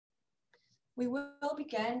we will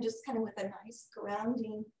begin just kind of with a nice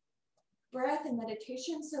grounding breath and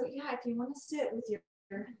meditation. So yeah, if you want to sit with your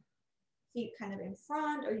feet kind of in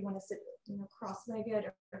front, or you want to sit, cross-legged,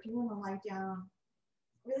 or if you want to lie down,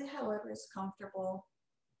 really however is comfortable.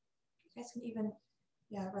 You guys can even,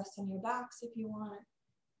 rest on your backs if you want.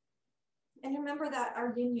 And remember that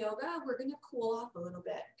our yin yoga, we're going to cool off a little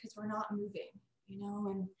bit because we're not moving,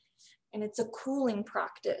 and it's a cooling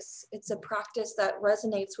practice. It's a practice that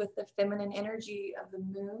resonates with the feminine energy of the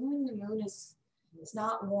moon. The moon is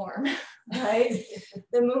not warm, right?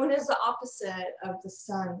 The moon is the opposite of the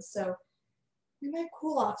sun. So we might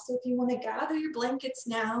cool off. So if you want to gather your blankets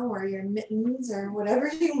now, or your mittens, or whatever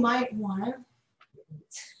you might want.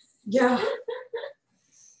 Yeah.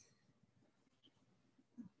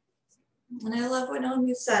 And I love what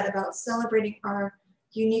Naomi said about celebrating our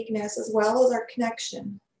uniqueness as well as our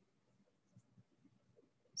connection.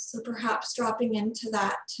 So perhaps dropping into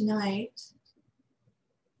that tonight.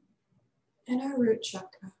 And our root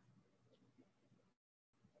chakra.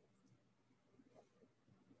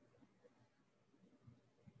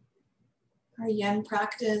 Our yin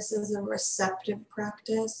practice is a receptive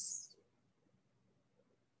practice.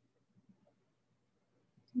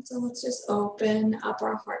 And so let's just open up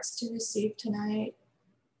our hearts to receive tonight.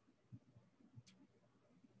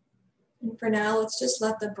 And for now, let's just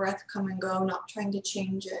let the breath come and go, not trying to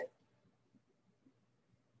change it.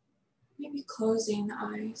 Maybe closing the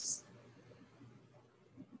eyes.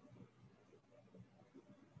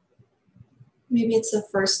 Maybe it's the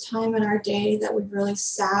first time in our day that we've really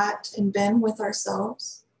sat and been with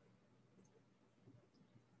ourselves.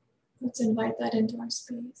 Let's invite that into our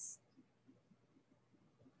space.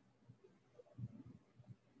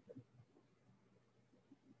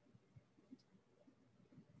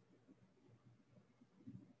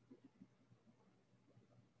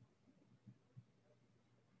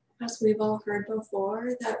 As we've all heard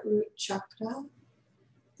before, that root chakra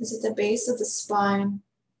is at the base of the spine.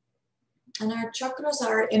 And our chakras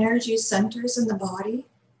are energy centers in the body.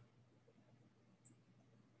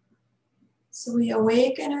 So we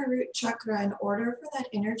awaken our root chakra in order for that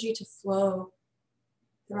energy to flow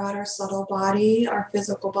throughout our subtle body, our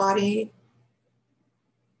physical body,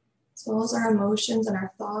 as well as our emotions and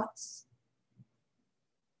our thoughts.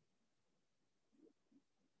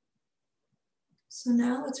 So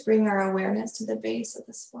now let's bring our awareness to the base of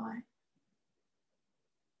the spine.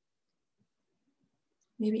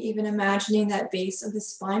 Maybe even imagining that base of the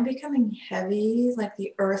spine becoming heavy, like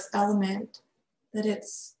the earth element that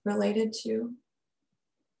it's related to.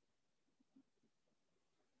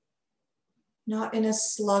 Not in a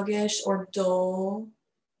sluggish or dull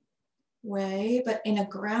way, but in a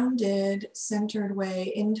grounded, centered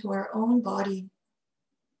way into our own body.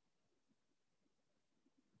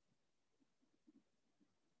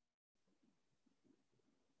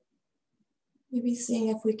 Maybe seeing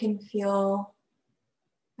if we can feel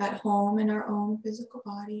at home in our own physical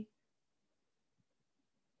body.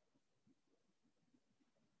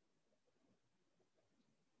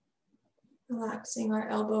 Relaxing our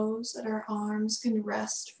elbows, that our arms can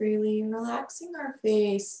rest freely, relaxing our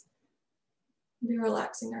face, maybe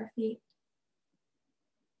relaxing our feet.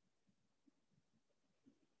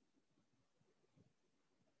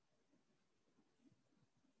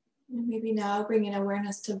 And maybe now bringing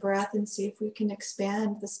awareness to breath and see if we can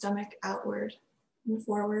expand the stomach outward and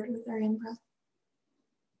forward with our in-breath.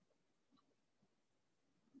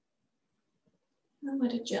 And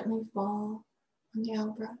let it gently fall on the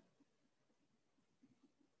out-breath.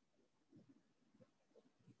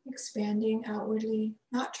 Expanding outwardly,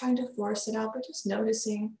 not trying to force it out, but just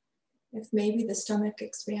noticing if maybe the stomach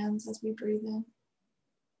expands as we breathe in.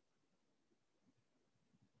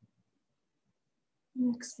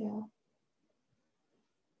 And exhale.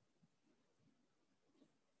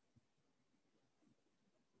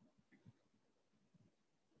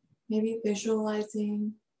 Maybe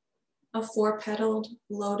visualizing a four-petaled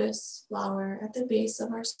lotus flower at the base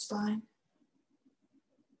of our spine.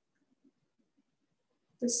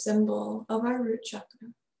 The symbol of our root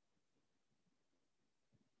chakra.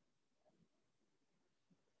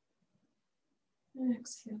 And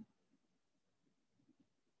exhale.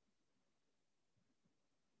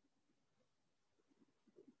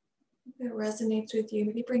 If it resonates with you,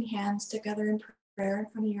 maybe bring hands together in prayer in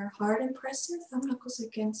front of your heart and press your thumb knuckles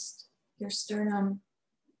against your sternum.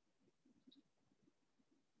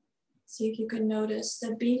 See if you can notice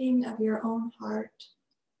the beating of your own heart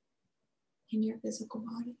in your physical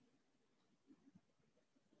body.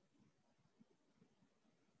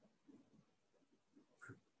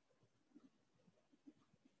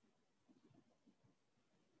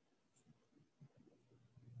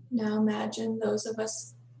 Now imagine those of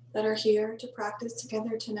us that are here to practice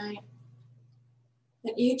together tonight,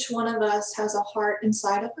 that each one of us has a heart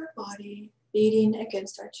inside of our body beating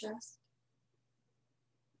against our chest.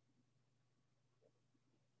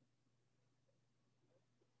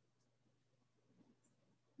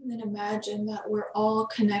 And then imagine that we're all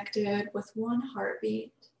connected with one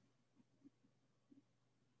heartbeat,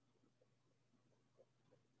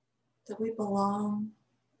 that we belong,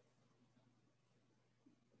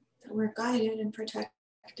 that we're guided and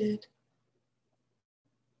protected,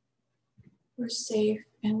 we're safe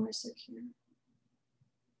and we're secure.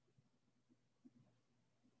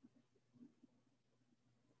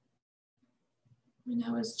 And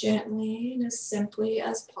now as gently and as simply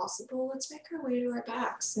as possible, let's make our way to our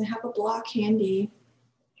backs and have a block handy,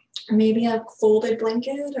 or maybe a folded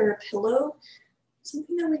blanket or a pillow,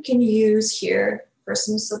 something that we can use here for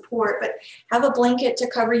some support, but have a blanket to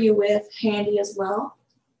cover you with handy as well.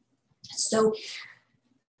 So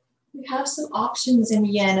we have some options in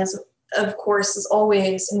yin, as of course, as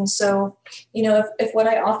always. And so, you know, if what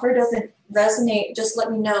I offer doesn't resonate, just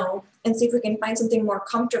let me know and see if we can find something more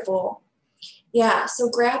comfortable. Yeah, so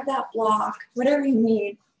grab that block, whatever you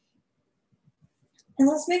need. And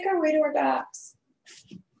let's make our way to our backs.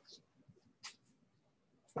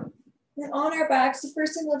 And on our backs, the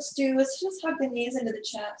first thing let's do is just hug the knees into the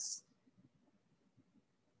chest.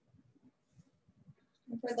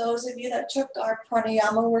 And for those of you that took our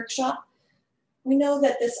pranayama workshop, we know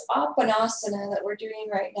that this apanasana that we're doing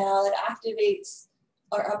right now that activates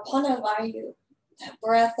our apana vayu, that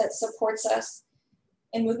breath that supports us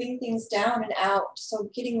in moving things down and out. So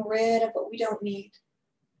getting rid of what we don't need.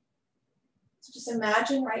 So just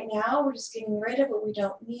imagine right now, we're just getting rid of what we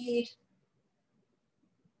don't need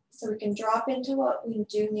so we can drop into what we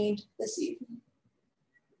do need this evening.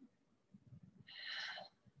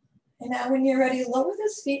 And now when you're ready, lower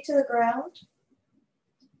those feet to the ground.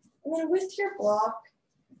 And then with your block,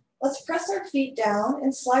 let's press our feet down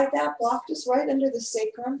and slide that block just right under the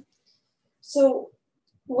sacrum. So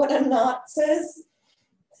what Anat says,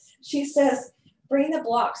 she says, bring the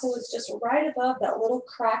block so it's just right above that little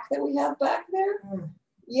crack that we have back there.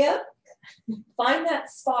 Yep. Find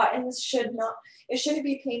that spot, and it shouldn't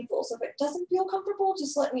be painful. So if it doesn't feel comfortable,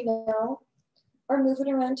 just let me know or move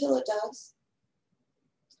it around till it does.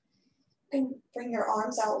 You can bring your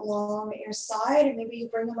arms out long at your side, and maybe you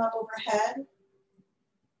bring them up overhead.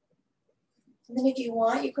 And then if you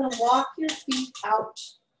want, you can walk your feet out.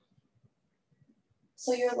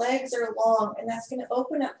 So your legs are long, and that's going to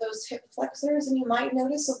open up those hip flexors, and you might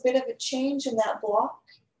notice a bit of a change in that block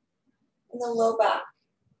in the low back.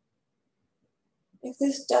 If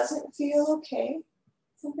this doesn't feel okay,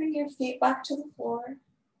 then bring your feet back to the floor.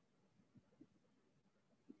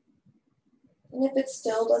 And if it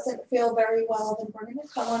still doesn't feel very well, then we're going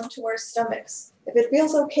to come onto our stomachs. If it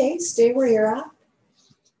feels okay, stay where you're at.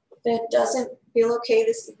 If it doesn't feel okay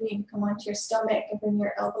this evening, come onto your stomach and bring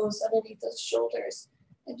your elbows underneath those shoulders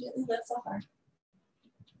and gently lift the heart.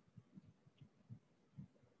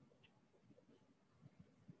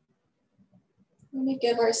 We're going to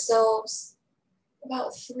give ourselves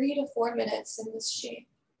about 3 to 4 minutes in this shape.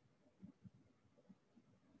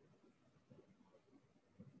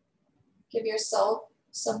 Give yourself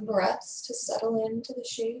some breaths to settle into the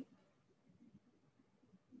shape.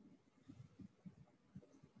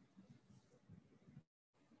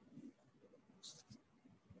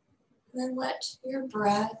 And then let your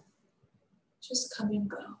breath just come and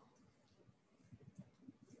go.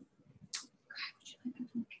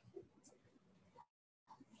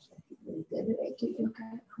 Really good today. Do you feel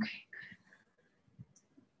good? Okay.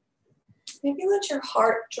 Maybe let your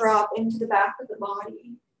heart drop into the back of the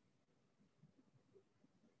body.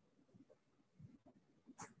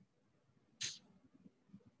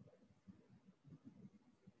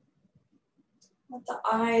 Let the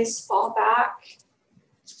eyes fall back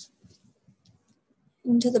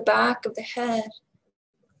into the back of the head.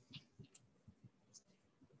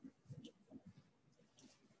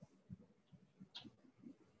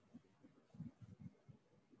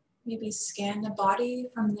 Maybe scan the body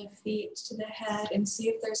from the feet to the head and see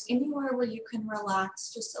if there's anywhere where you can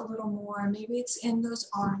relax just a little more. Maybe it's in those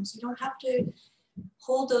arms. You don't have to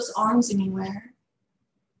hold those arms anywhere.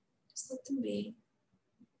 Just let them be.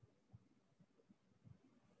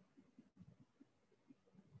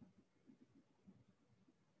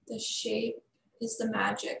 The shape is the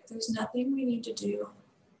magic. There's nothing we need to do.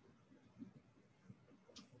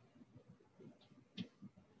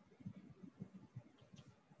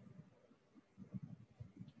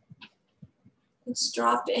 Let's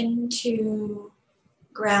drop into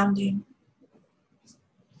grounding.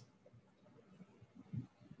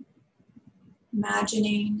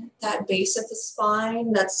 Imagining that base of the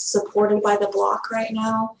spine that's supported by the block right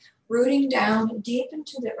now, rooting down deep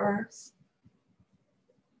into the earth.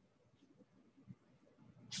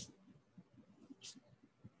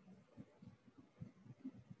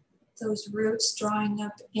 Those roots drawing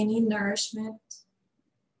up any nourishment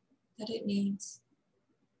that it needs.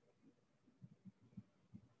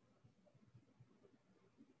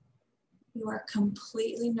 You are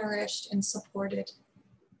completely nourished and supported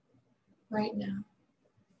right now.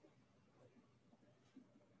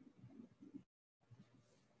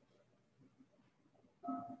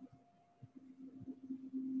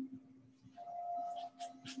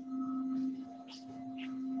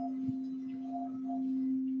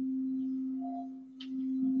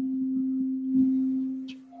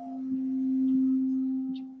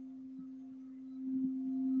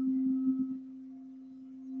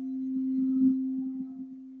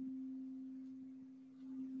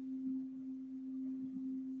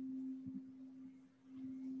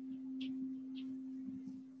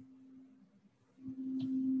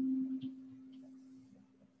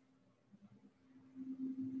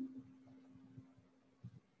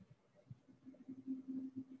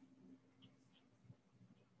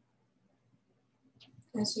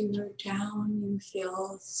 As you root down, you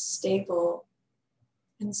feel stable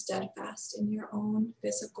and steadfast in your own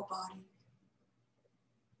physical body.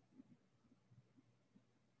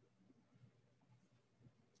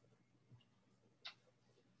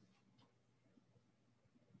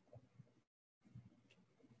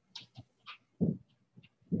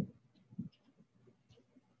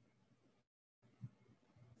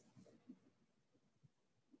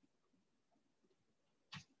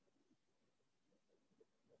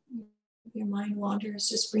 If your mind wanders,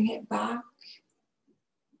 just bring it back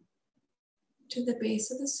to the base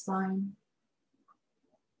of the spine,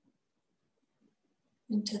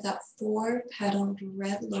 into that four-petaled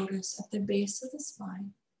red lotus at the base of the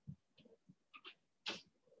spine,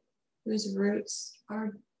 whose roots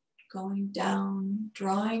are going down,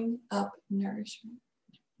 drawing up nourishment.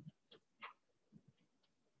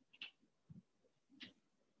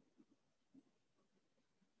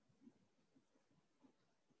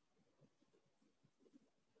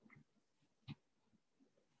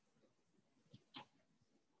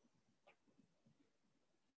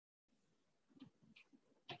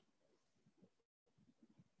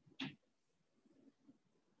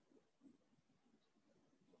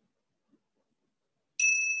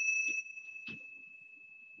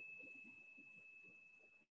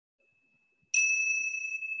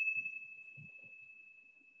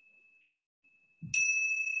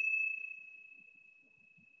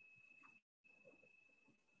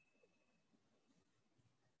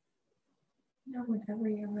 Now, whenever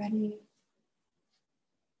you're ready,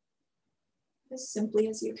 as simply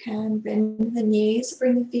as you can, bend the knees,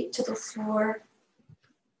 bring the feet to the floor.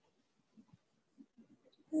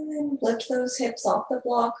 And then lift those hips off the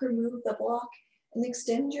block, remove the block, and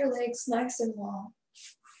extend your legs nice and long.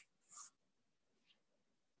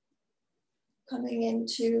 Coming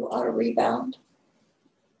into our rebound.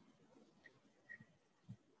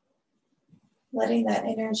 Letting that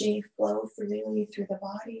energy flow freely through the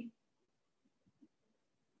body.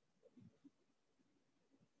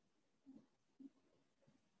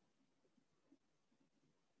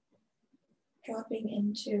 Dropping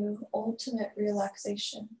into ultimate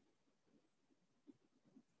relaxation.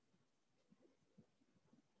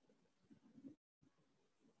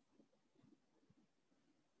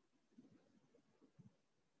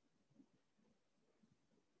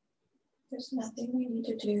 There's nothing we need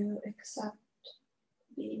to do except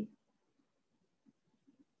be.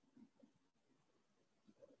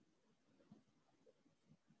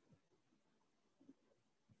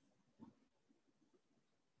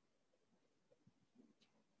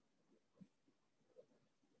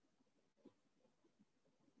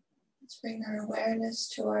 Let's bring our awareness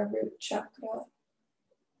to our root chakra.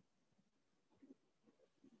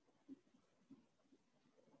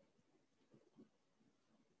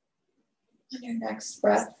 On your next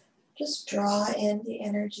breath, just draw in the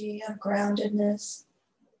energy of groundedness.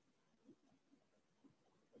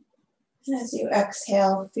 And as you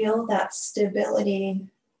exhale, feel that stability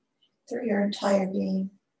through your entire being.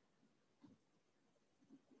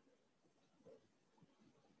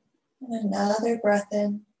 And another breath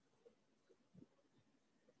in.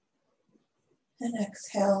 And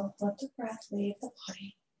exhale, let the breath leave the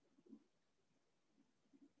body.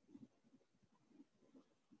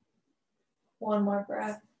 One more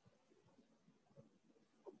breath.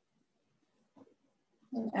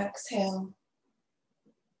 And exhale.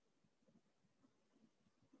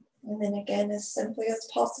 And then again, as simply as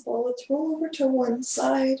possible, let's roll over to one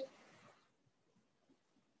side.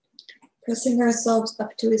 Pressing ourselves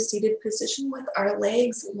up to a seated position with our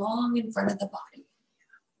legs long in front of the body.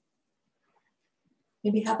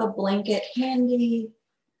 Maybe have a blanket handy.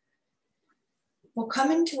 We'll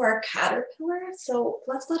come into our caterpillar. So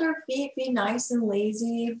let's let our feet be nice and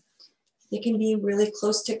lazy. They can be really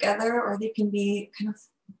close together or they can be kind of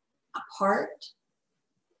apart.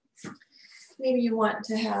 Maybe you want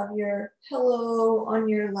to have your pillow on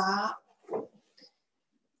your lap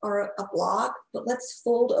or a block, but let's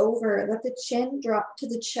fold over. Let the chin drop to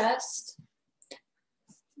the chest.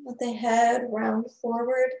 Let the head round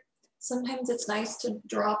forward. Sometimes it's nice to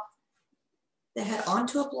drop the head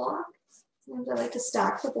onto a block. Sometimes I like to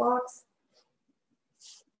stack the blocks.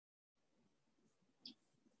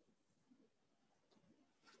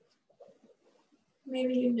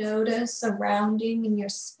 Maybe you notice a rounding in your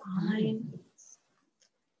spine.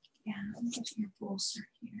 Yeah, get your bolster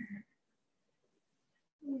here.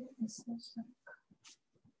 This looks like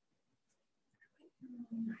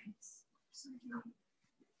really nice.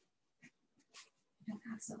 And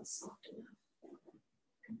that's not soft enough.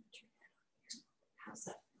 How's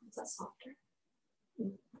that? Is that softer?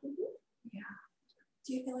 Yeah.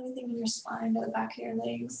 Do you feel anything in your spine or the back of your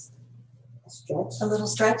legs? Stretch. A little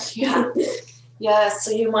stretch? Yeah. Yeah,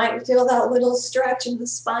 so you might feel that little stretch in the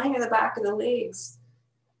spine or the back of the legs.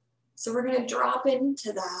 So we're going to drop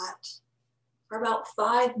into that for about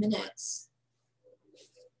 5 minutes.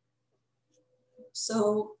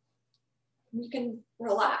 So we can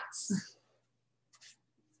relax.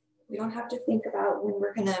 We don't have to think about when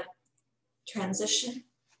we're going to transition.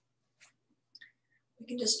 We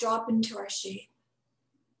can just drop into our shape.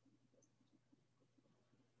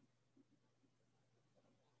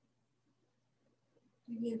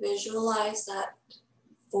 Maybe visualize that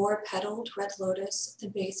 4-petaled red lotus at the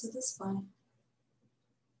base of the spine.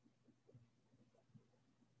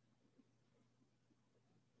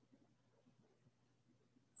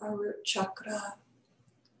 Our root chakra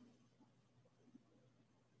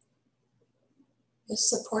is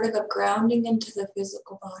supportive of grounding into the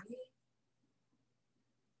physical body.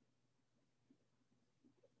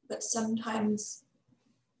 But sometimes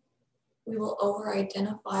we will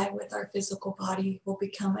over-identify with our physical body. We'll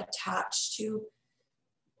become attached to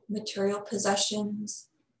material possessions,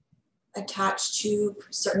 attached to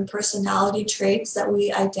certain personality traits that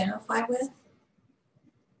we identify with.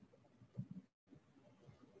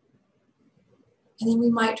 And then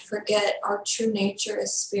we might forget our true nature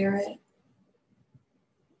as spirit.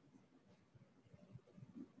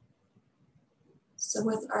 So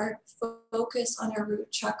with our focus on our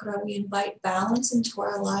root chakra, we invite balance into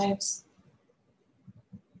our lives.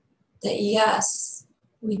 That yes,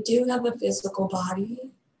 we do have a physical body,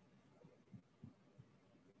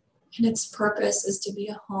 and its purpose is to be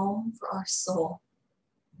a home for our soul.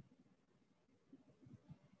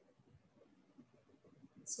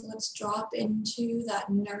 So let's drop into that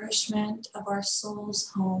nourishment of our soul's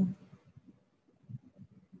home.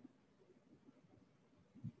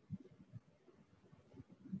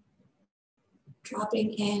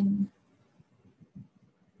 Dropping in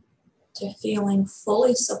to feeling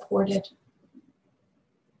fully supported.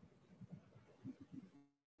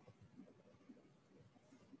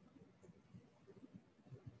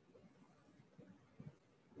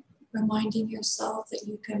 Reminding yourself that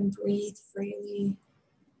you can breathe freely.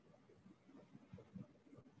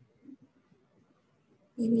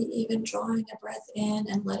 Maybe even drawing a breath in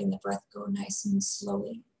and letting the breath go nice and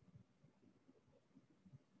slowly.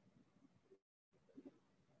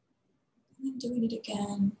 And then doing it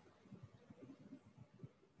again.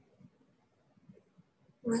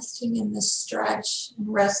 Resting in the stretch and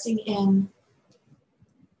resting in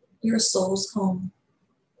your soul's home.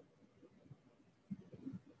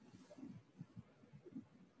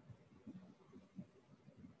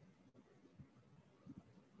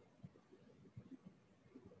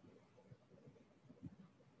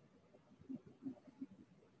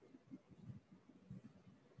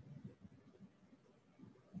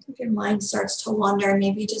 If your mind starts to wander,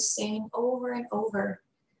 maybe just saying over and over,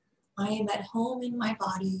 I am at home in my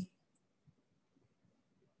body.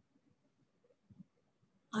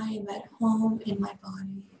 I am at home in my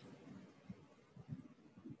body.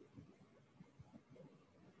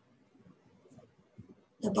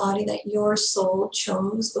 The body that your soul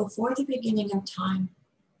chose before the beginning of time.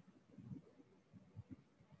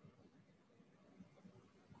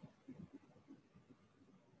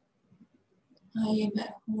 I am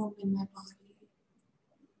at home in my body.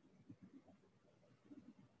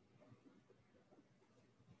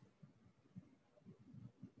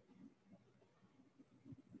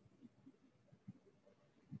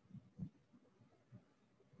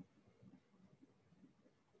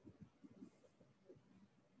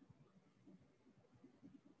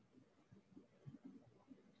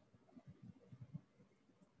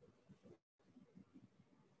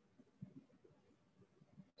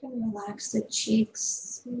 And relax the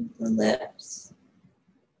cheeks, the lips.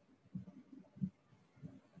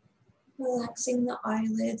 Relaxing the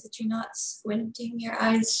eyelids, that you're not squinting your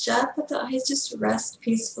eyes shut, but the eyes just rest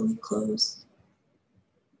peacefully closed.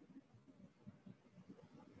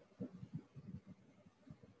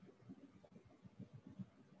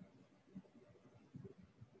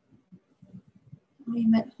 I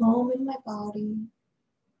am at home in my body.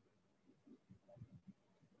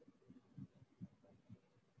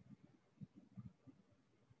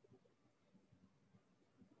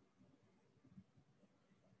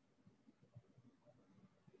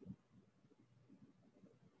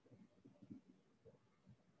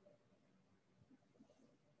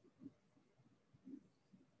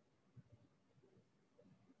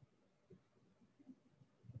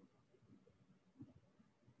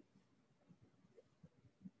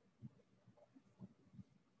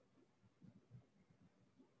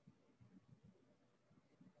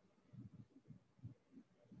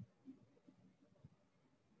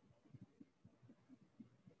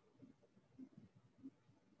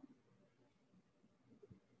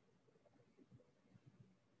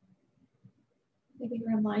 Maybe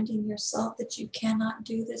reminding yourself that you cannot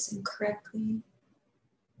do this incorrectly.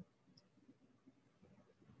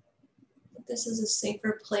 That this is a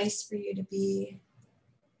safer place for you to be.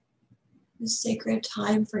 A sacred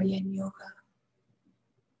time for yin yoga.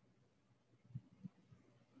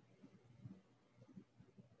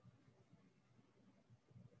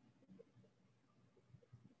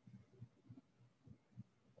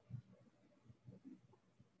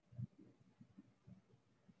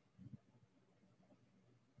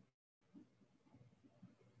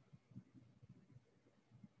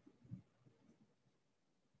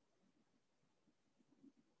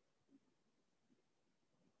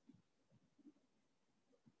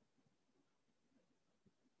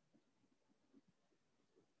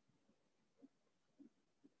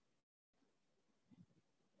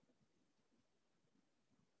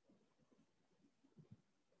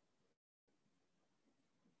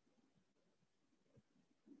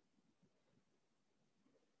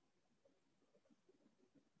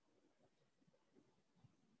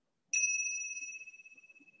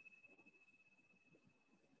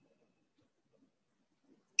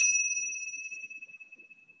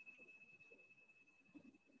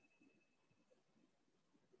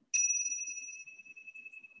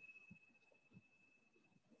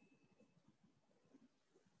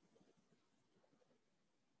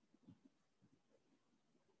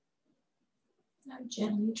 Now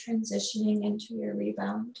gently transitioning into your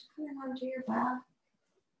rebound, coming onto your back.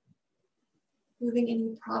 Moving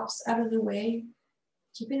any props out of the way,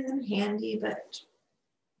 keeping them handy, but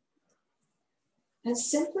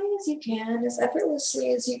as simply as you can, as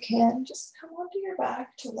effortlessly as you can, just come onto your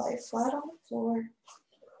back to lie flat on the floor.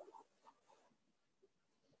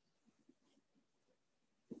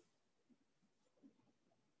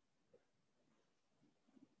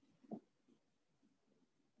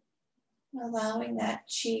 Allowing that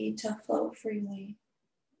chi to flow freely.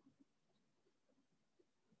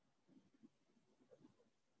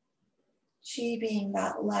 Chi being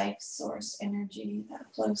that life source energy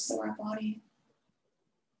that flows through our body.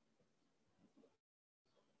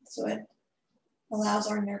 So it allows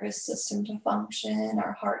our nervous system to function,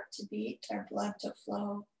 our heart to beat, our blood to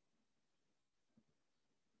flow.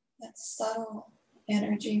 That subtle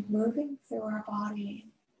energy moving through our body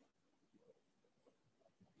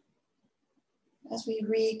as we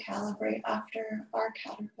recalibrate after our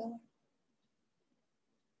caterpillar.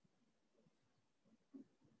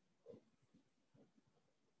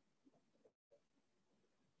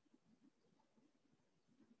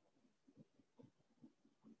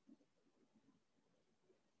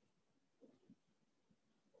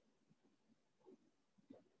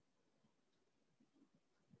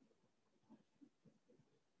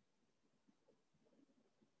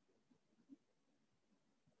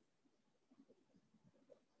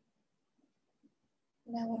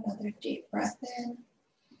 Now another deep breath in.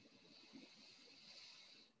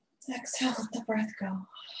 Exhale, let the breath go.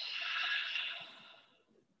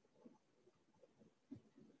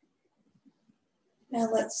 Now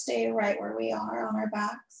let's stay right where we are on our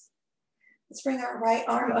backs. Let's bring our right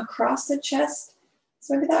arm across the chest.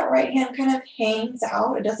 So maybe that right hand kind of hangs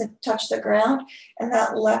out, it doesn't touch the ground, and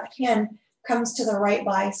that left hand comes to the right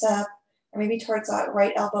bicep, or maybe towards that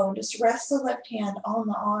right elbow, and just rest the left hand on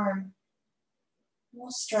the arm. We'll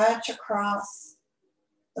stretch across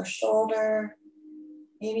the shoulder,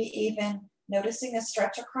 maybe even noticing a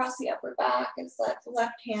stretch across the upper back as that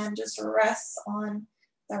left hand just rests on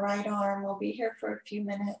the right arm. We'll be here for a few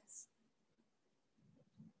minutes.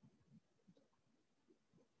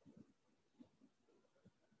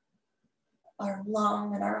 our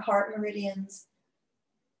lung and our heart meridians,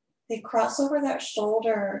 they cross over that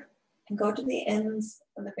shoulder and go to the ends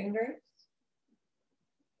of the fingers.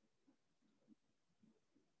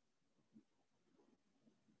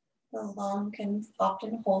 The lung can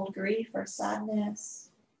often hold grief or sadness.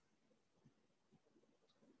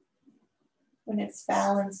 When it's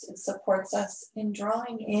balanced, it supports us in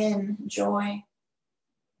drawing in joy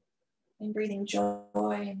and breathing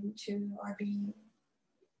joy into our being.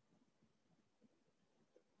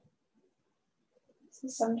 So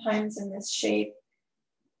sometimes in this shape,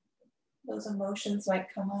 those emotions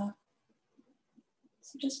might come up.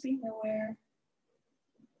 So just being aware.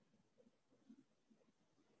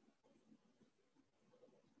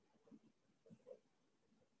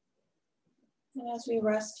 And as we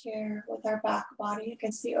rest here with our back body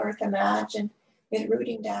against the earth, imagine it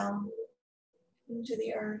rooting down into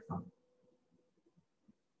the earth.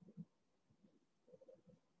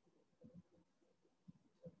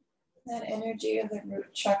 That energy of the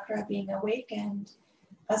root chakra being awakened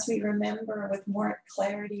as we remember with more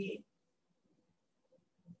clarity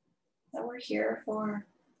that we're here for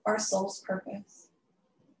our soul's purpose.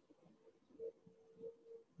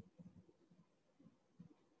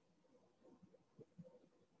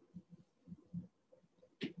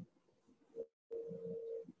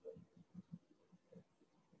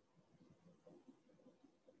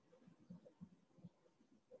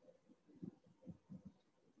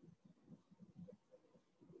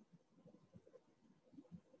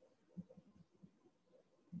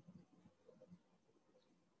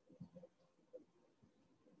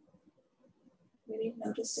 Really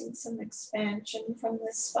noticing some expansion from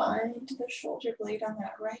the spine to the shoulder blade on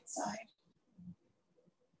that right side.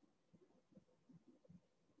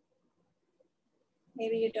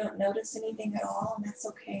 Maybe you don't notice anything at all, and that's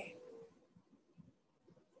okay.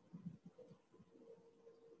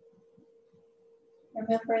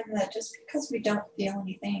 Remembering that just because we don't feel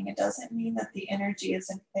anything, it doesn't mean that the energy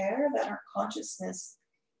isn't there, that our consciousness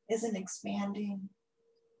isn't expanding.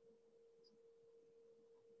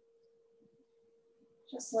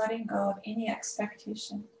 Just letting go of any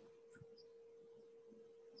expectation.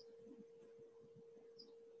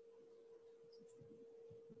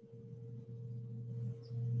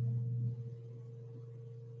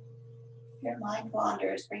 Your mind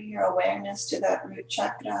wanders, bring your awareness to that root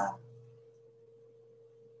chakra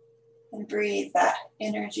and breathe that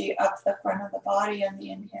energy up the front of the body on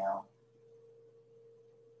the inhale.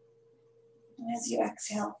 And as you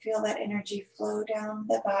exhale, feel that energy flow down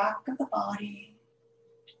the back of the body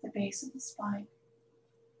to the base of the spine,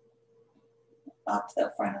 up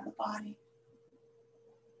the front of the body,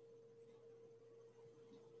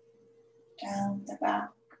 down the back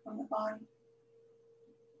of the body.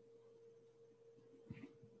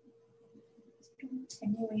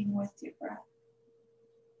 Continuing with your breath.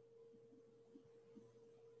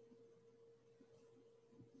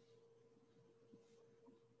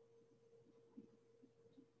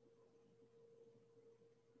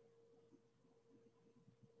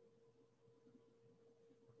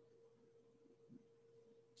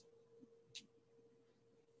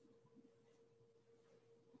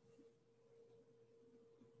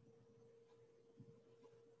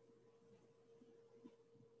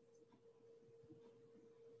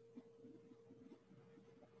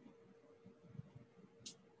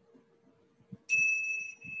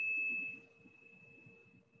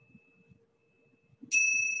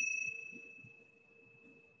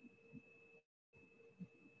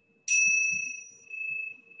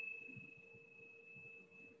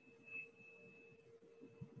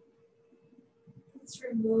 Let's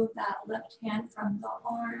remove that left hand from the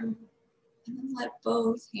arm and then let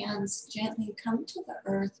both hands gently come to the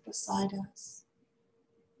earth beside us.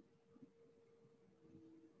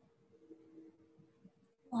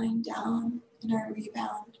 Lying down in our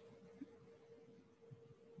rebound.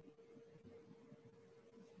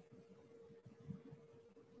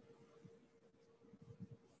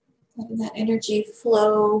 Letting that energy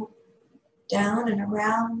flow down and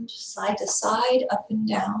around, side to side, up and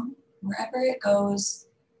down, wherever it goes.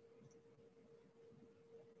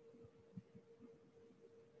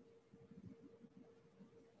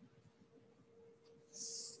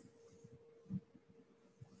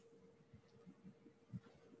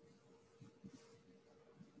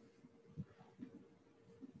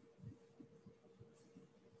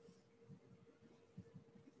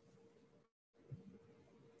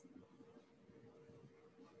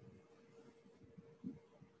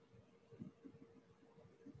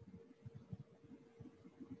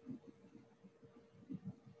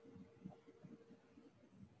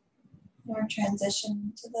 Our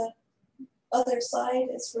transition to the Other side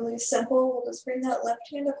is really simple. We'll just bring that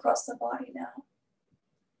left hand across the body now.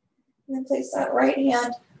 And then place that right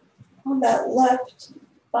hand on that left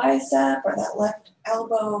bicep or that left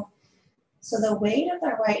elbow. So the weight of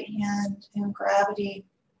the right hand and gravity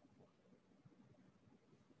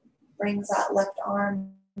brings that left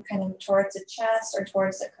arm kind of towards the chest or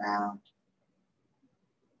towards the ground.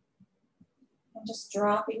 And just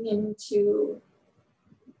dropping into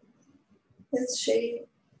this shape.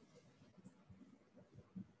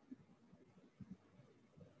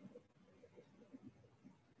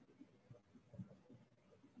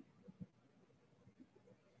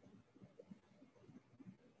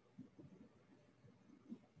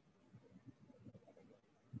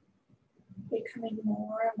 Becoming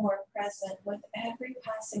more and more present with every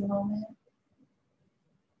passing moment.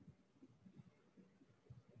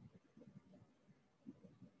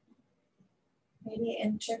 Maybe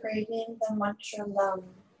integrating the mantra LUM.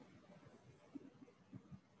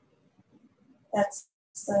 That's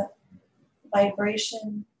the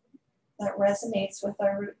vibration that resonates with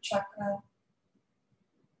our root chakra.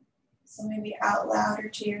 So maybe out loud or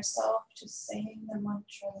to yourself, just saying the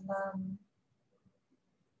mantra LUM.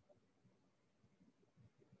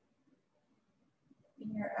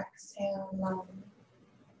 In your exhale, LUM.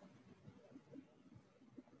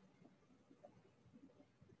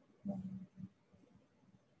 LUM.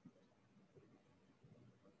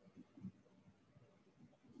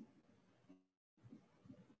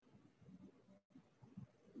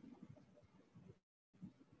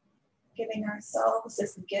 Giving ourselves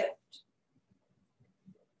this gift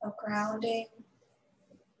of grounding,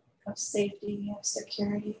 of safety, of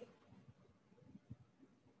security.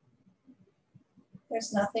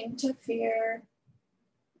 There's nothing to fear.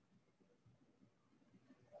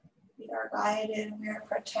 We are guided, we are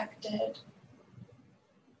protected.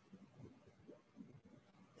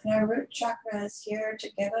 And our root chakra is here to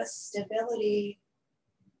give us stability,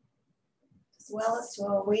 as well as to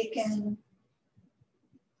awaken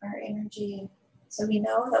our energy. So we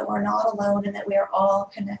know that we're not alone and that we are all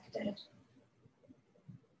connected.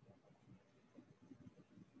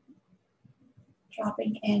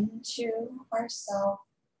 Dropping into ourself,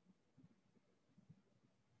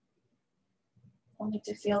 only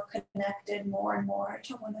to feel connected more and more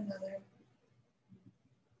to one another.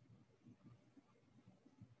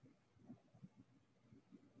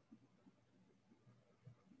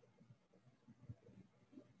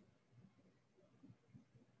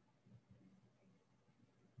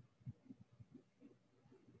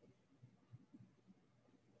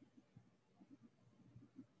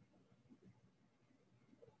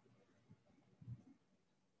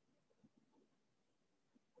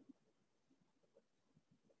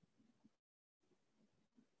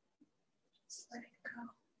 Just let it go.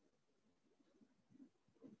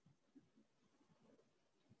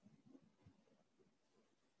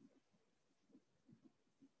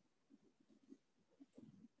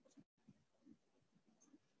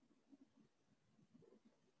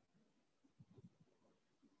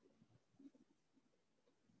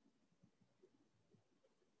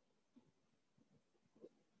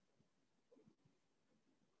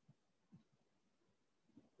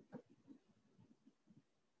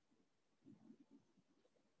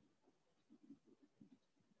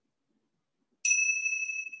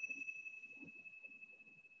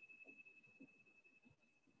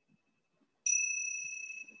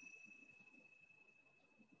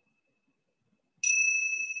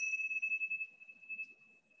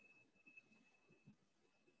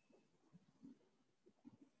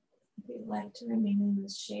 If you'd like to remain in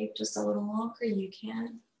this shape just a little longer, you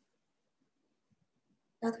can.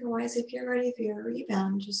 Otherwise, if you're ready for your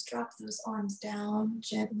rebound, just drop those arms down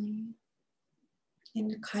gently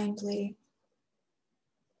and kindly.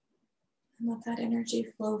 And let that energy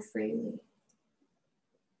flow freely.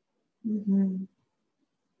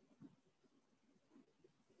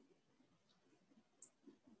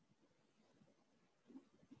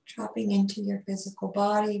 Dropping into your physical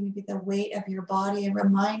body, maybe the weight of your body, a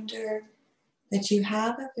reminder that you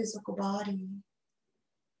have a physical body.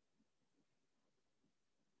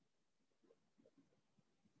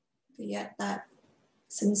 But yet that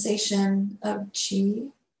sensation of chi,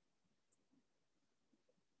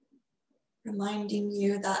 reminding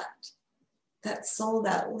you that that soul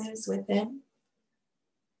that lives within,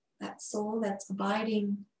 that soul that's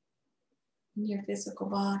abiding in your physical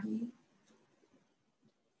body,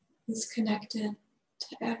 is connected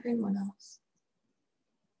to everyone else.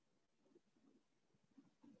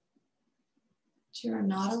 You are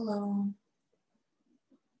not alone.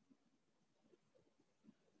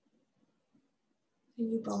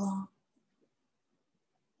 You belong.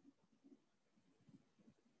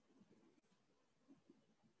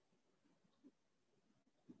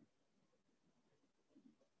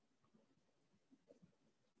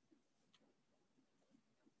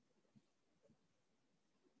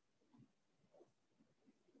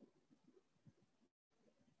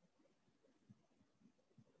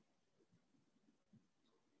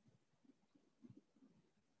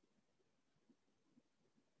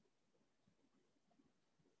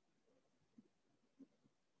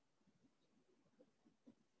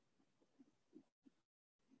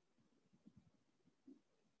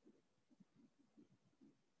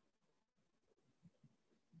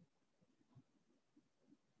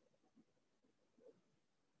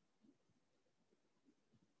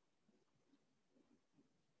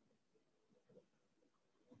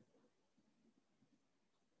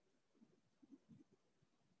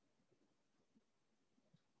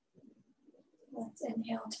 Let's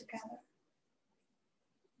inhale together.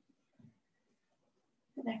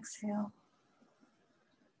 And exhale.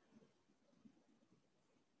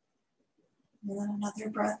 And then another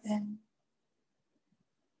breath in.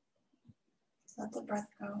 Let the breath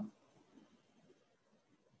go.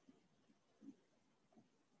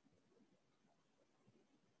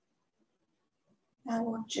 Now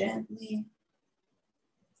we'll gently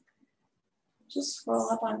just roll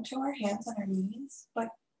up onto our hands and our knees, but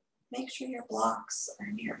make sure your blocks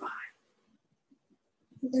are nearby.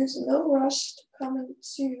 There's no rush to come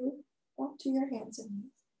onto your hands and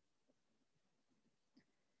knees.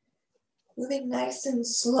 Moving nice and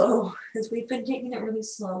slow, because we've been taking it really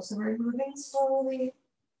slow. So we're moving slowly.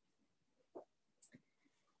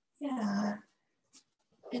 Yeah.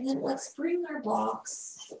 And then let's bring our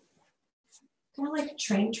blocks, kind of like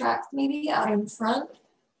train tracks maybe, out in front,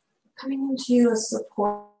 coming into a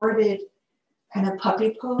supported kind of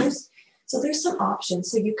puppy pose. So there's some options.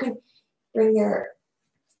 So you can bring your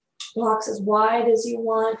blocks as wide as you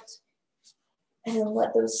want and then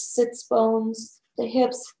let those sits bones, the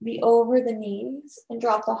hips be over the knees and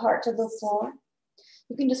drop the heart to the floor.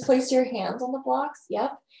 You can just place your hands on the blocks,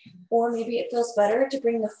 yep. Or maybe it feels better to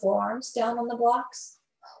bring the forearms down on the blocks.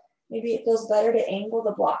 Maybe it feels better to angle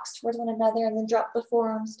the blocks towards one another and then drop the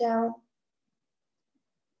forearms down.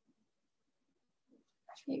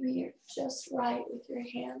 Maybe you're just right with your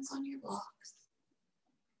hands on your blocks.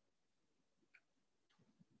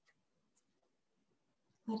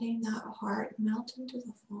 Letting that heart melt into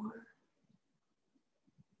the floor.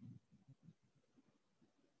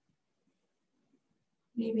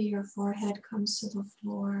 Maybe your forehead comes to the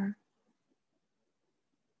floor.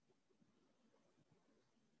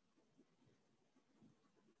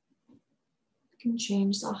 You can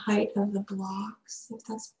change the height of the blocks if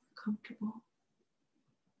that's more comfortable.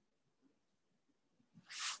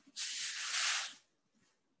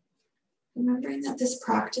 Remembering that this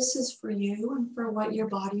practice is for you and for what your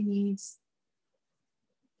body needs,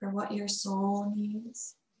 for what your soul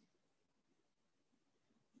needs.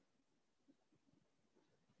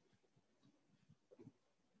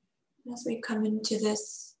 As we come into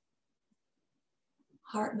this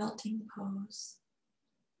heart-melting pose,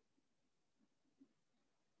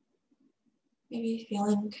 maybe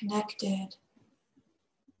feeling connected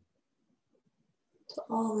to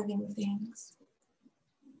all living things.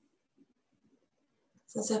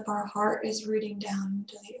 It's as if our heart is rooting down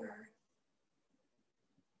into the earth.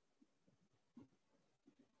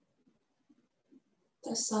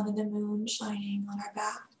 The sun and the moon shining on our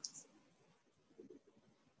backs.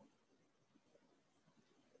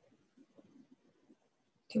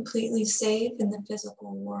 Completely safe in the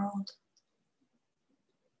physical world.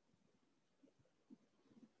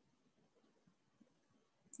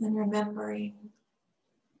 And remembering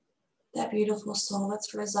that beautiful soul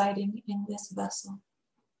that's residing in this vessel.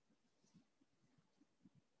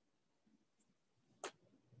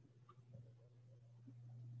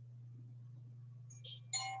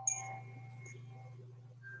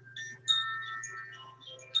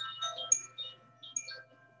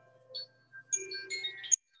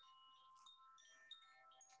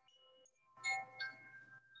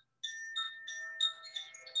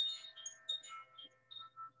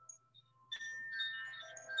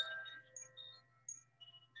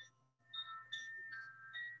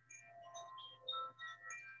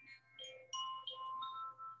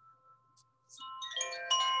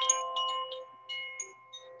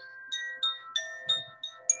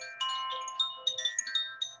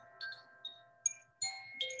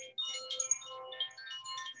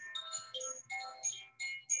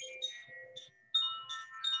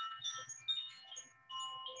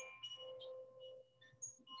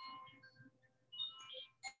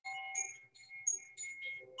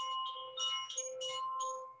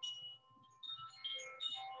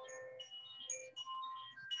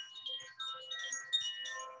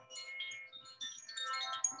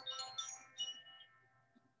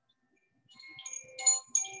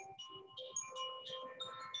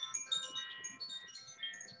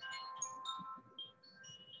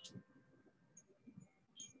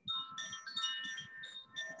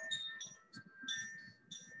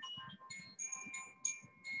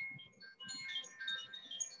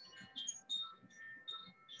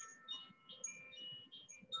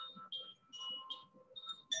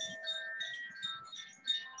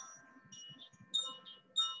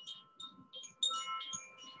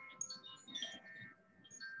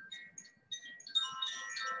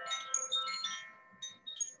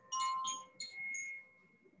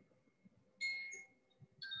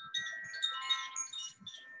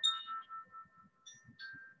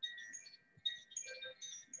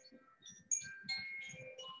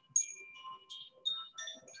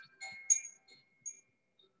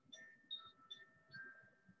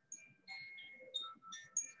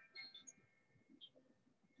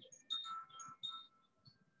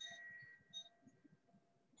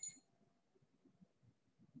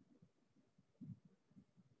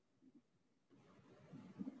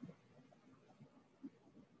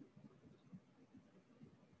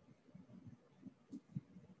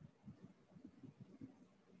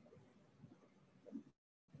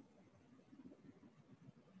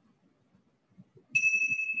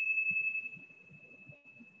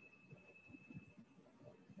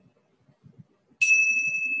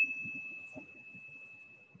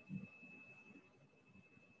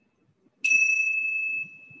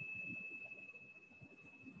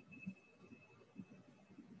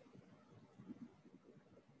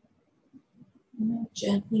 And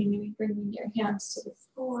gently maybe bringing your hands to the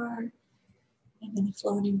floor and then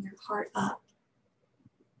floating your heart up.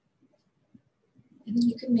 And then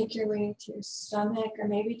you can make your way to your stomach or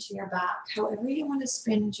maybe to your back, however you want to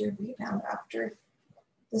spend your rebound after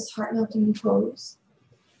this heart-melting pose.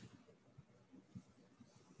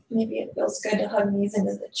 Maybe it feels good to hug knees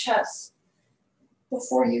into the chest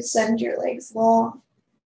before you send your legs long.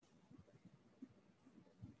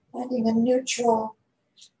 Finding a neutral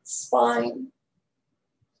spine.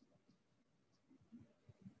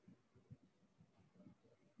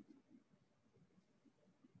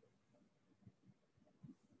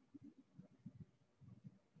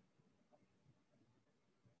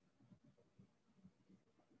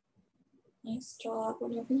 Nice job.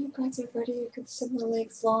 Whenever you guys are ready, you can send the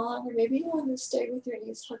legs long, or maybe you want to stay with your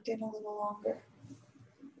knees hugged in a little longer.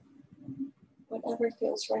 Whatever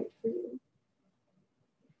feels right for you.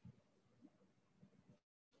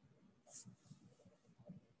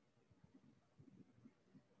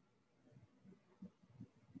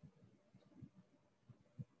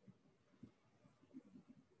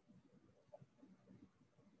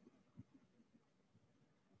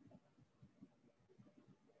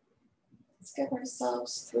 Let's give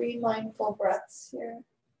ourselves 3 mindful breaths here.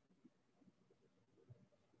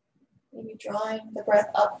 Maybe drawing the breath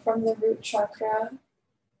up from the root chakra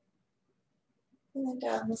and then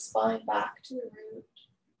down the spine back to the root.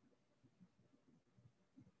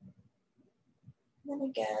 And then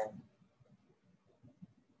again.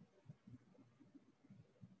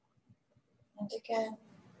 And again.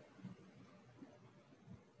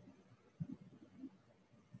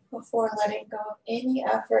 Before letting go of any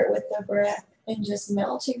effort with the breath and just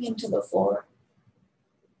melting into the floor.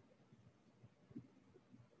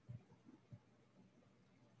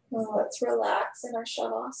 Well, let's relax in our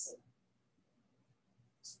shavasana.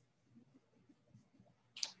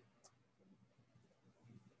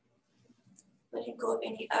 Letting go of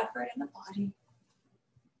any effort in the body.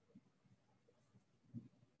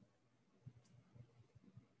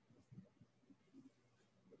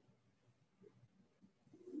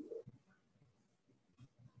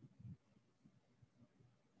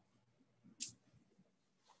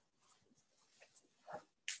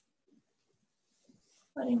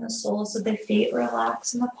 Letting the soles of the feet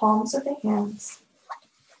relax in the palms of the hands.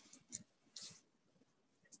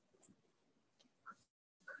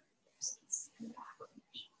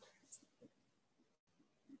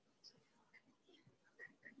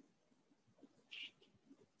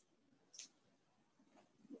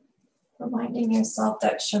 Reminding yourself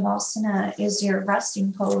that Shavasana is your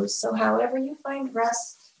resting pose. So however you find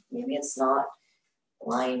rest, maybe it's not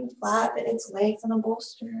lying flat, but it's legs on a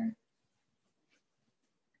bolster.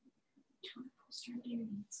 Bolster under your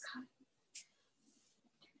knees.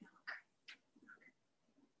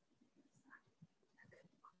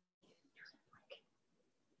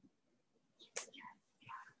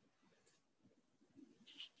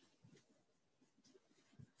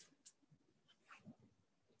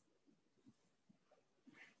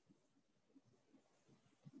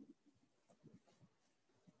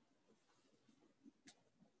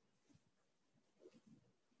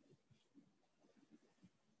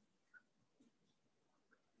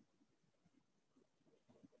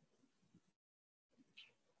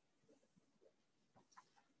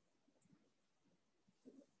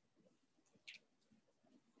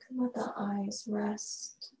 Let the eyes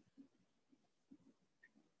rest.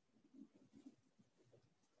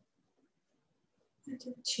 Let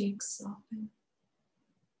the cheeks soften.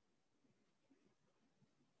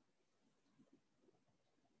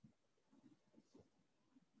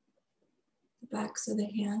 The backs of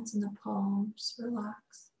the hands and the palms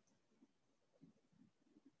relax.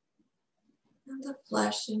 And the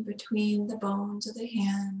flesh in between the bones of the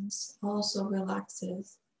hands also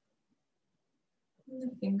relaxes. And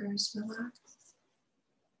the fingers relax.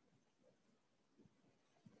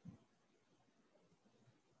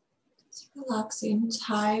 Just relax the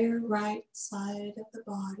entire right side of the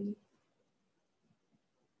body.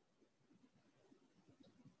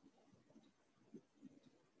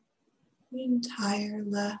 The entire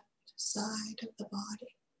left side of the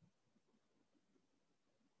body.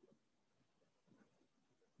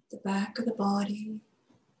 The back of the body.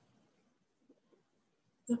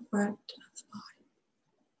 The front of the body.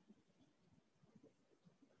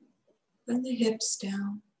 Bring the hips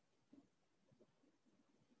down,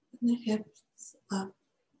 and the hips up.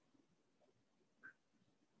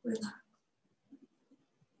 Relax.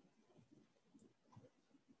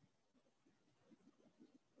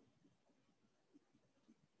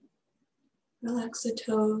 Relax the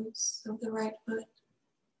toes of the right foot,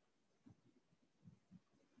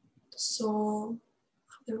 the sole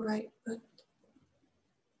the right foot,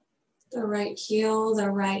 the right heel, the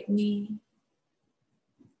right knee,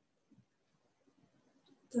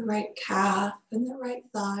 the right calf, and the right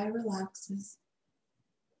thigh relaxes.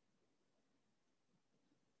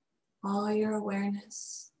 All your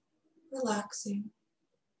awareness relaxing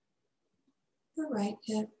the right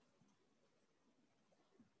hip,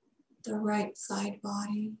 the right side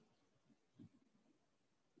body,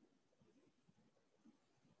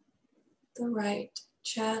 the right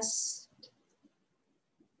chest,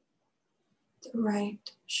 the right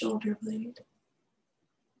shoulder blade,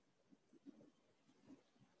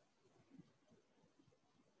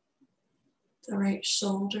 the right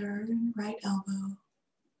shoulder and right elbow,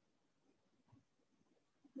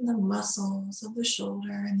 and the muscles of the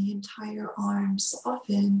shoulder and the entire arm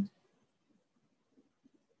soften.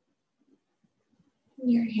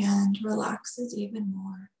 And your hand relaxes even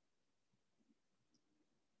more.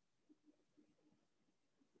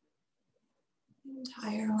 The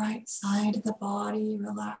entire right side of the body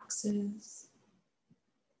relaxes.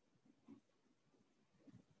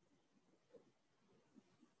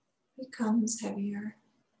 Becomes heavier.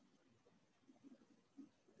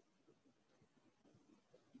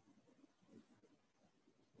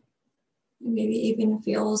 Maybe even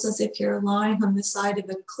feels as if you're lying on the side of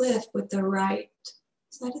a cliff with the right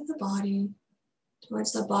side of the body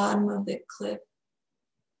towards the bottom of the cliff.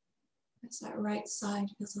 As that right side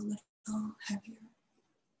feels a little heavier.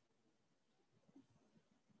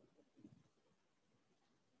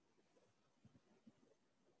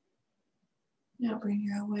 Now bring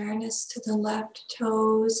your awareness to the left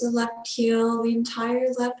toes, the left heel, the entire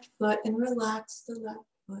left foot, and relax the left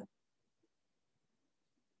foot.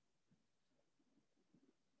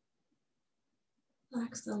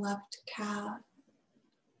 Relax the left calf,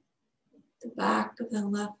 the back of the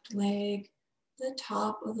left leg, the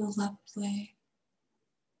top of the left leg,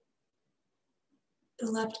 the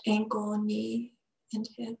left ankle, knee, and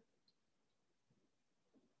hip.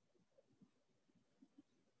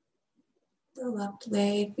 The left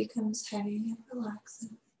leg becomes heavy and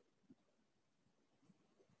relaxes.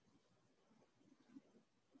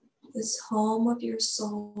 This home of your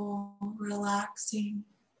soul, relaxing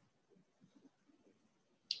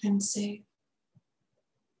and safe.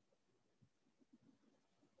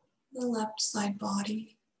 The left side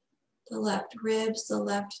body, the left ribs, the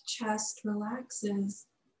left chest relaxes.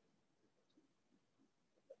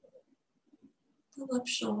 The left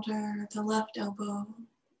shoulder, the left elbow,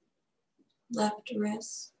 left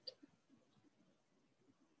wrist.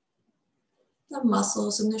 The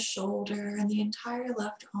muscles in the shoulder and the entire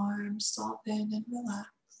left arm soften and relax.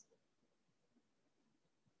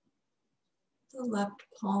 The left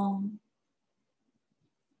palm,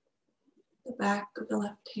 the back of the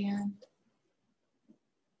left hand,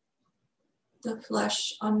 the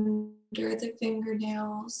flesh under the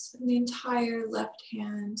fingernails, and the entire left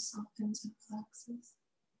hand softens and relaxes.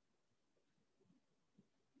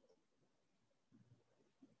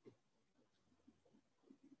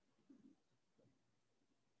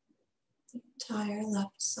 The entire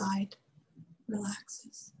left side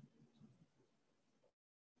relaxes.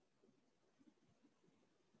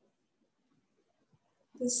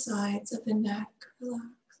 The sides of the neck relax.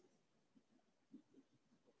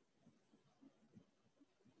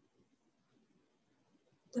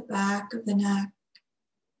 The back of the neck,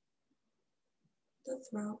 the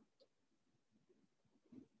throat,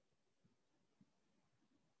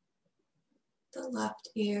 the left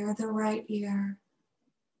ear, the right ear,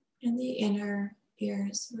 and the inner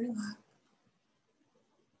ears relax.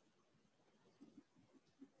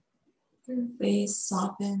 Your face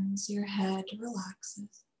softens, your head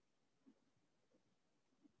relaxes.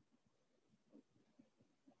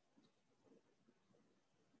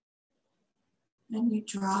 And you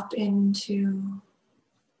drop into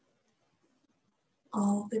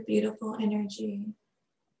all the beautiful energy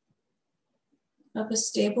of a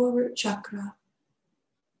stable root chakra,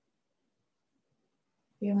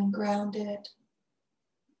 feeling grounded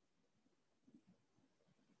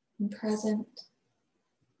and present,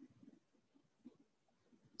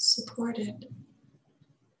 supported,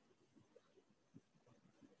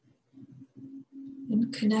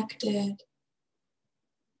 and connected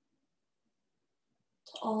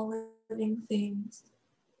to all living things.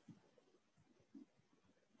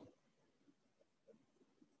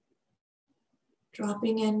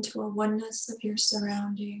 Dropping into a oneness of your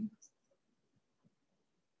surroundings.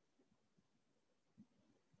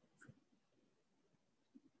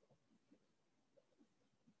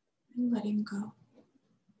 And letting go.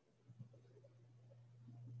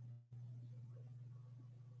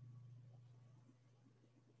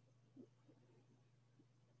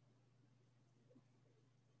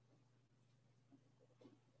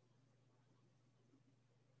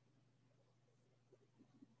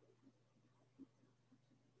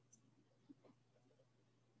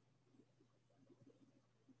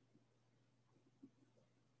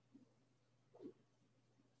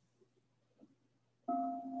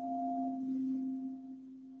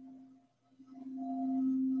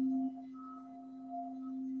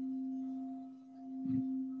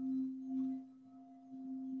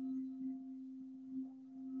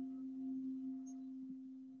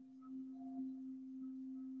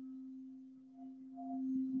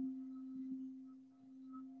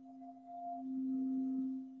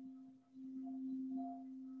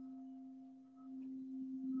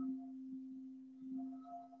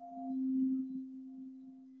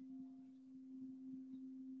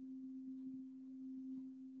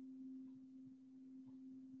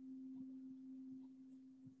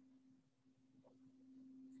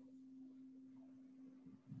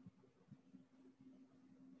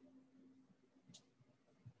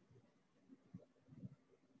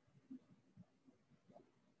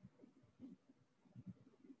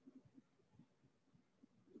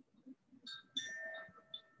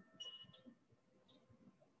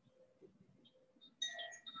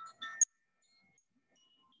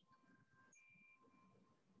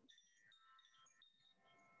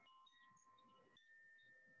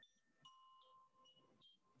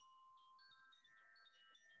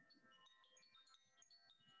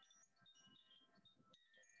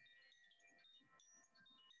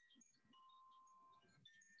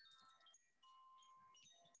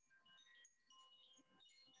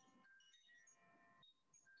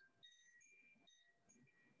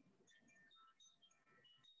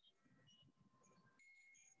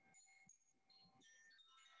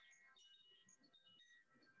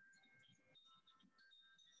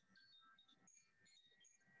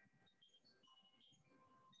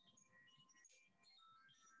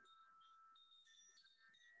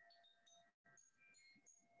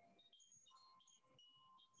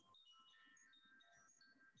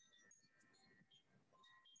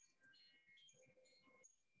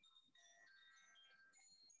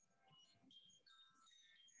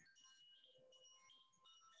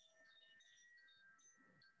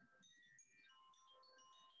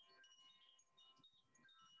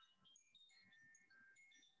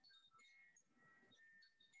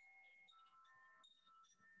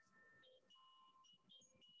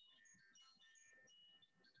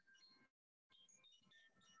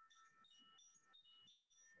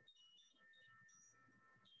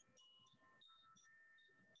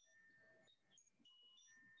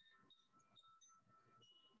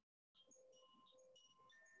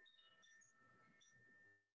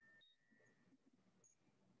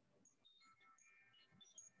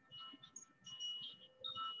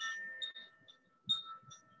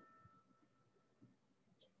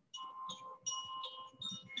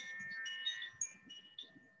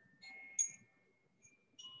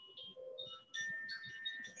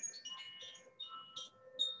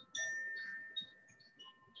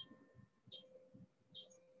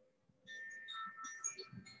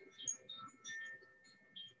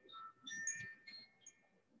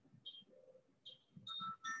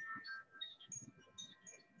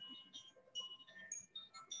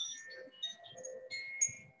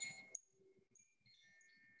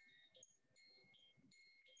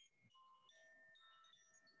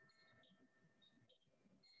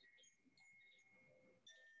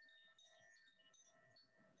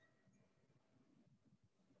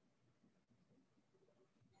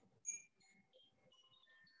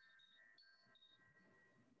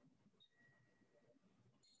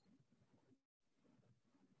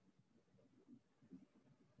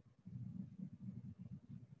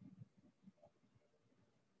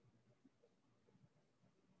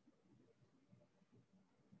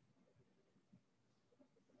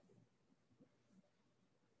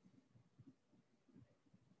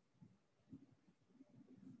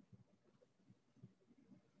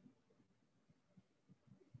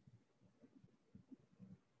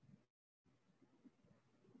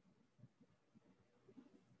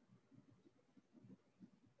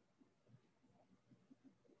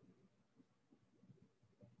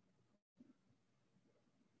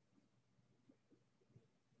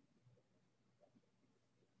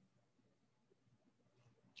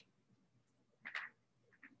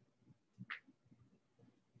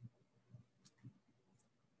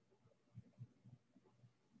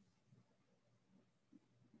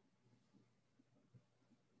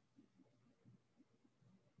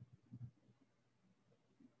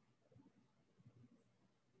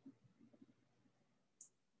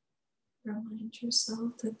 remind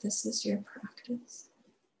yourself that this is your practice.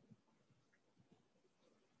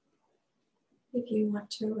 If you want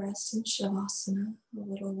to rest in Shavasana a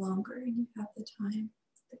little longer and you have the time,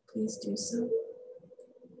 please do so.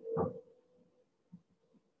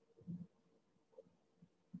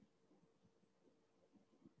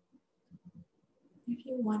 If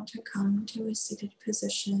you want to come to a seated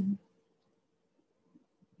position,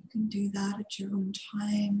 you can do that at your own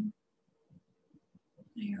time,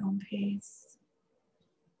 at your own pace,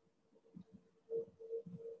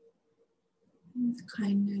 with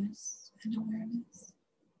kindness and awareness.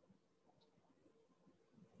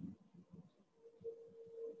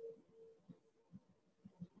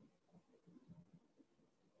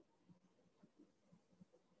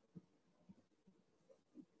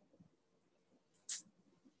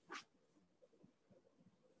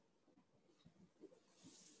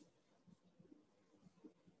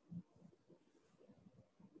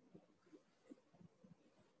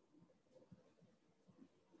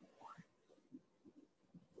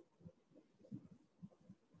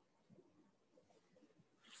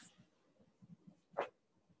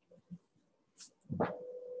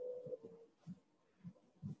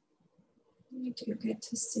 You do get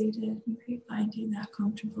to seated, maybe finding that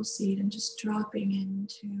comfortable seat and just dropping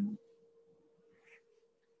into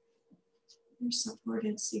your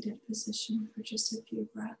supported seated position for just a few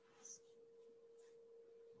breaths.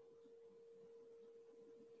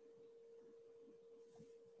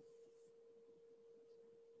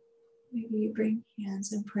 Maybe you bring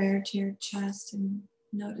hands in prayer to your chest and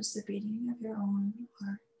notice the beating of your own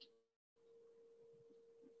heart.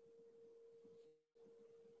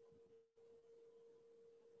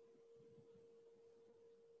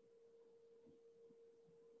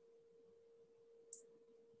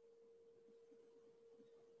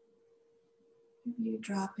 You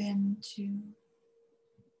drop into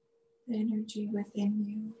the energy within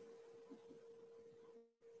you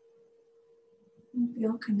and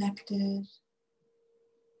feel connected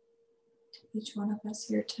to each one of us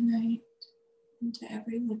here tonight and to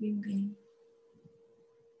every living being.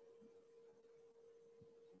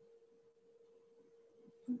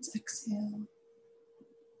 Let's exhale,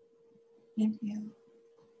 inhale,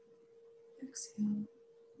 exhale.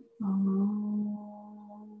 Om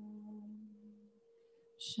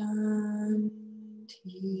Shanti,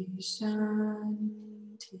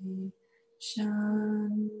 Shanti,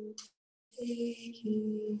 Shanti.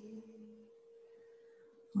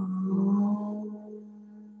 Om.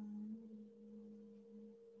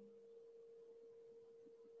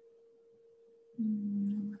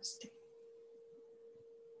 Namaste.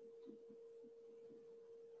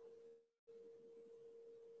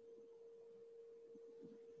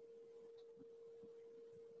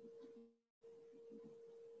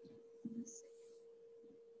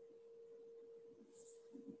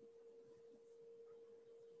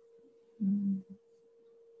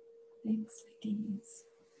 Thanks, ladies.